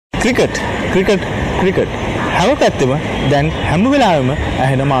Cricket හැම පැත්තෙම දැන් හැම වෙලාවෙම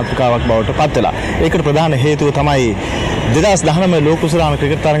ඇහෙන මාතෘකාවක් බවට පත් වෙලා. ඒකට ප්‍රධාන හේතුව තමයි 2019 ලෝක කුසලාන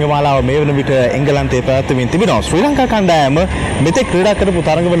ක්‍රිකට් තරඟමාලාව මේ වන විට එංගලන්තයේ පැවැත්වෙමින් තිබෙනවා. ශ්‍රී ලංකා කණ්ඩායම මෙතෙක් ක්‍රීඩා කරපු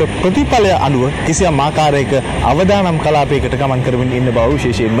තරඟවල ප්‍රතිඵලය අනුව කිසියම් ආකාරයක අවදානම් කලාපයකට ගමන් කරමින් ඉන්න බව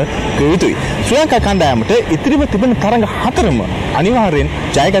විශේෂයෙන්ම කිය යුතුයි. ශ්‍රී ලංකා කණ්ඩායමට ඉතිරිව තිබෙන තරඟ හතරම අනිවාර්යෙන්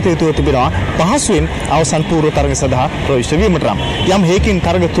ජයගත යුතුව තිබෙනවා. පහසුවෙන් අවසන් පූර්ව තරඟ සඳහා ප්‍රවිෂ්ඨ වීමට නම්. යම් හේකින්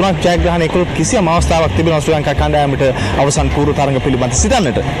තරඟ තුනක් ජයග්‍රහණය කළොත් කිසියම් අවස්ථාවක් තිබෙනවා ශ්‍රී ලංකා කණ්ඩායමට අවසන් පූර්ව තරඟ පිළිබඳ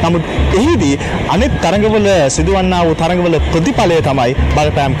සිතන්නට. නමුත් එහිදී අනෙක් තරඟවල සිදුවන්නා වූ තරඟවල ප්‍රතිඵලය තමයි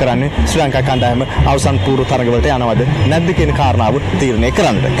බලපෑම් කරන්නේ ශ්‍රී ලංකා කණ්ඩායම අවසන් පූර්ව තරඟවලට යනවද නැද්ද කියන කාරණාව තීරණය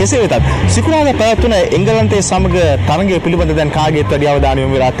කරන්නට. කෙසේ වෙතත් සිකුරාදා පැවැත්වුණ එංගලන්තයේ සමග තරඟය පිළිබඳ දැන් කාගේත් වැඩි අවධානය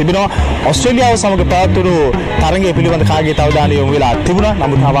යොමු වෙලා තිබෙනවා. ඕස්ට්‍රේලියාව සමග පැවැත්වුණු තරඟය පිළිබඳ කාගේත් අවධානය යොමු වෙලා තිබුණා.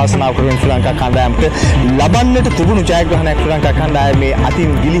 නමුත් අවාසනාව කරමින් ශ්‍රී ලංකා කණ්ඩායමට ලබන්නට තිබුණු ජයග්‍රහණයක් ශ්‍රී ලංකා කණ්ඩායමේ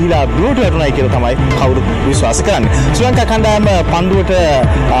අතින් ගිලිහිලා දුවට වැටුණයි කියලා තමයි කවුරුත් විශ්වාස කරන්නේ. ශ්‍රී ලංකා කණ්ඩායම පන්දුවට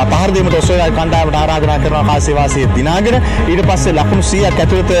පහර දීමට ඕස්ට්‍රේලියාවේ කණ්ඩායමට ආරාධනා කරනවා කාසිය වාසිය දිනාගෙන. ඊට පස්සේ ලකුණු 100ක්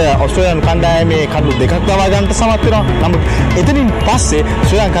ඇතුළත ඕස්ට්‍රේලියානු කණ්ඩායමේ කඩු දෙකක් දවා ගන්නට සමත් වෙනවා. නමුත් එතනින් පස්සේ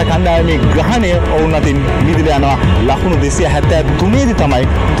ශ්‍රී ලංකා කණ්ඩායමේ ග්‍රහණය ඔවුන් අතින් මිදලා යනවා. ලකුණු 273 දී තමයි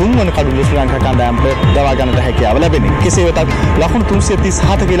තුන්වන කඩුව ශ්‍රී ලංකා කණ්ඩායමට දවා ගන්නට හැකියාව ලැබෙන්නේ. කෙසේ වෙතත් ලකුණු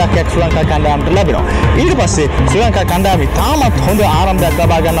 337 ඉලක්කයක් ශ්‍රී ලංකා කණ්ඩායමට ලැබෙනවා. ඊට පස්සේ ශ්‍රී ලංකා කණ්ඩායම තාමත් හොඳ ආරම්භයක්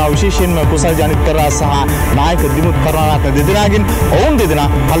ලබා ගන්නවා. විශේෂයෙන්ම කුසල් ජනිත් කරා සහ නායක දිමුත් කරනාරත්න දෙදෙනාගෙන් ඔවුන් දෙදෙනා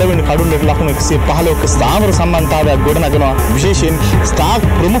පළවෙනි කඩුල්ලට ලකුණු 115ක ස්ථාවර සම්බන්ධතාවයක් ගොඩනගනවා. විශේෂයෙන් ස්ටාර්ක්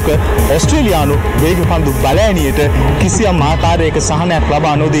ප්‍රමුඛ ඕස්ට්‍රේලියානු වේග පන්දු බලෑනියට කිසියම් ආකාරයක සහනයක්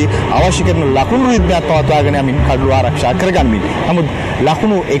ලබා නොදී අවශ්‍ය කරන ලකුණු රිද්මයක් පවත්වාගෙන යමින් කඩුව ආරක්ෂා කරගනිමින්. නමුත්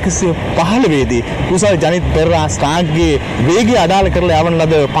ලකුණු 115 දී කුසල් ජනිත් පෙරේරා ස්ටාර්ක්ගේ වේගය අඩාල කරලා යවන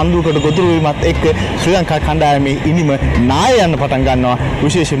ලද පන්දුවකට ගොදුරු වීමත් එක්ක ශ්‍රී ලංකා කණ්ඩායමේ ඉනිම නාය යන්න පටන් ගන්නවා.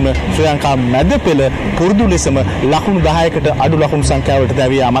 විශේෂයෙන්ම ශ්‍රී ලංකා මැද පෙළ පුරුදු ලෙසම ලකුණු 10කට අඩු ලකුණු සංඛ්‍යාවලට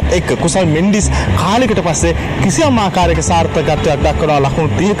දැවී යාමත් එක්ක කුසල් මෙන්ඩිස් කාලයකට පස්සේ කිසියම් ආකාරයක සාර්ථකත්වයක් දක්වනවා. ලකුණු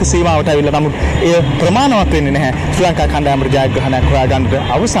 30ක සීමාවට ඇවිල්ලා නමුත් එය ප්‍රමාණවත් වෙන්නේ නැහැ. ශ්‍රී ලංකා කණ්ඩායමට ජයග්‍රහණයක් හොයාගන්නට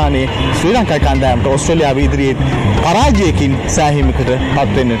අවසානයේ ශ්‍රී ලංකා කණ්ඩායමට ඕස්ට්‍රේලියාව ඉදිරියේ පරාජයකින් සෑහීමකට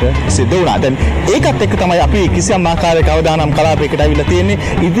පත් වෙන්නට සිදු වුණා. දැන් ඒකත් එක්ක තමයි අපි කිසියම් ආකාරයක අවදානම් කලාපයකට ඇවිල්ලා තියෙන්නේ.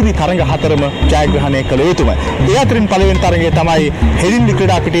 ඉදිරි තරඟ හතරම ජයග්‍රහණය කළ යුතුමයි. ඒ අතරින් පළවෙනි තරඟය තමයි හෙලින්ලි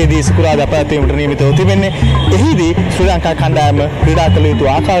ක්‍රීඩා පිටියේදී සිකුරාදා පැවැත්වීමට නියමිතව තිබෙන්නේ. එහිදී ශ්‍රී ලංකා කණ්ඩායම ක්‍රීඩා කළ යුතු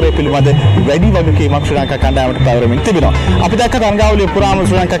ආකාරය පිළිබඳ වැඩි වගකීමක් ශ්‍රී ලංකා කණ්ඩායමට පැවරමින් තිබෙනවා. අපි දැක්ක තරඟාවලිය පුරාම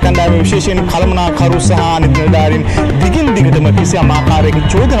ශ්‍රී ලංකා කණ්ඩායම විශේෂයෙන් කළමනාකරු සහ අනිත් නිලධාරීන් දිගින් දිගටම කිසියම් ආකාරයක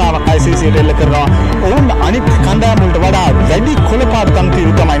චෝදනාවක් ICCට එල්ල කරනවා. ඔවුන් අනිත් කණ්ඩායම් වලට වඩා වැඩි කොළපාට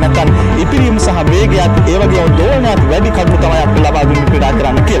තන්තිරු තමයි නැත්නම් ඉපිරීම සහ වේගයත් ඒ වගේම දෝලනයත් වැඩි කඩු තමයි අපිට ලබා දුන්නේ ක්‍රීඩා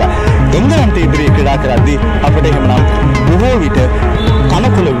කරන්න කියලා. එංගලන්තයේ ඉදිරියේ ක්‍රීඩා කරද්දී අපිට එහෙමනම් බොහෝ විට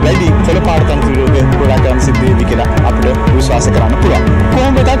තනකොළ වැඩි කොළපාට තන්තිරුවක ක්‍රීඩා කරන්න සිද්ධ වෙයි කියලා අපිට විශ්වාස කරන්න පුළුවන්.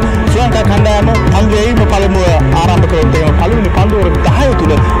 කොහොම වෙතත් ශ්‍රී ලංකා කණ්ඩායම පන්දුවේම පළමුව ආරම්භ කළොත් එහෙම පළවෙනි පන්දුවර 10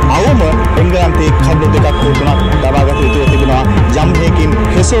 තුල අවම එංගලන්තයේ කඩු දෙකක් හෝ තුනක් දවාගත යුතු තිබෙනවා. යම් හේකින්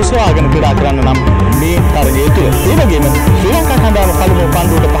කෙසෝසවාගෙන ක්‍රීඩා කරන්න නම් මේ තරගය තුල. ඒ වගේම ශ්‍රී ලංකා කණ්ඩායම පළමුව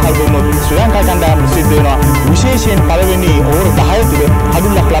පන්දුවට පහළ දුන්නොත් ශ්‍රී ලංකා කණ්ඩායමට සිද්ධ වෙනවා විශේෂයෙන් පළවෙනි ඕවර 10 තුල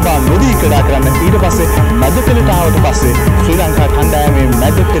කඩුල්ලක් ලබා නොදී ක්‍රීඩා කරන්න. ඊට පස්සේ මැද පෙළට ආවට පස්සේ ශ්‍රී ලංකා කණ්ඩායමේ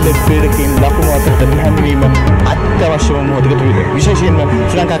මැද පෙළ ක්‍රීඩකයන් ලකුණු අතරට පැමිණීම අත්‍යවශ්‍යම මොහොතකට විතර. විශේෂයෙන්ම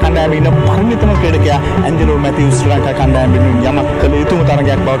ශ්‍රී ලංකා කණ්ඩායමේ ඉන්න පරිණතම ක්‍රීඩකයා ඇන්ජලෝ මැතිව්ස් ශ්‍රී ලංකා කණ්ඩායමෙන් යමක් කළ යුතුම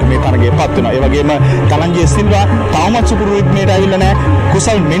තරගයක් බවට මේ තරගය පත් වෙනවා. ඒ වගේම තලංජය සිල්වා තවමත් සුපුරු රිද්මයට ඇවිල්ලා නැහැ.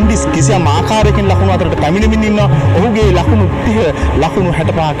 කුසල් මෙන්ඩිස් කිසියම් ආකාරයකින් ලකුණු අතරට පැමිණෙමින් ඉන්නවා. ඔහුගේ ලකුණු 30 ලකුණු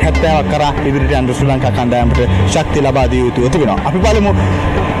 65ක් 70ක් කරා ඉදිරියට යන ශ්‍රී ලංකා කණ්ඩායමට ශක්තිය ලබා දිය යුතුව තිබෙනවා. අපි බලමු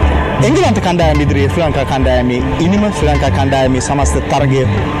එංගලන්ත කණ්ඩායම ඉදිරියේ ශ්‍රී ලංකා කණ්ඩායමේ ඉනිම ශ්‍රී ලංකා කණ්ඩායමේ සමස්ත තරගය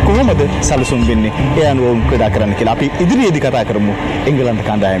කොහොමද සැලසුම් වෙන්නේ? ඒ අනුව වුන් ක්‍රීඩා කරන්න කියලා අපි ඉදිරියේදී කතා කරමු. එංගලන්ත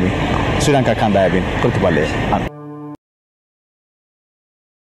කණ්ඩායමේ ශ්‍රී ලංකා කණ්ඩායමේ ප්‍රතිඵලය.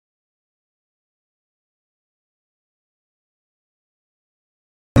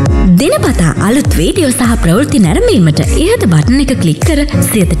 දිනපතා අලුත් වීඩියෝ සහ ප්‍රවෘත්ති නැරඹීමට ඉහත බටන් එක ක්ලික් කර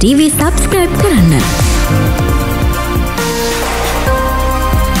සියත TV subscribe කරන්න.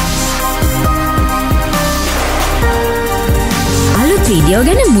 අලුත් වීඩියෝ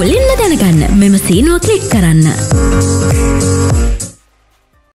ගැන මුලින්ම දැනගන්න මෙම සීනුව ක්ලික් කරන්න.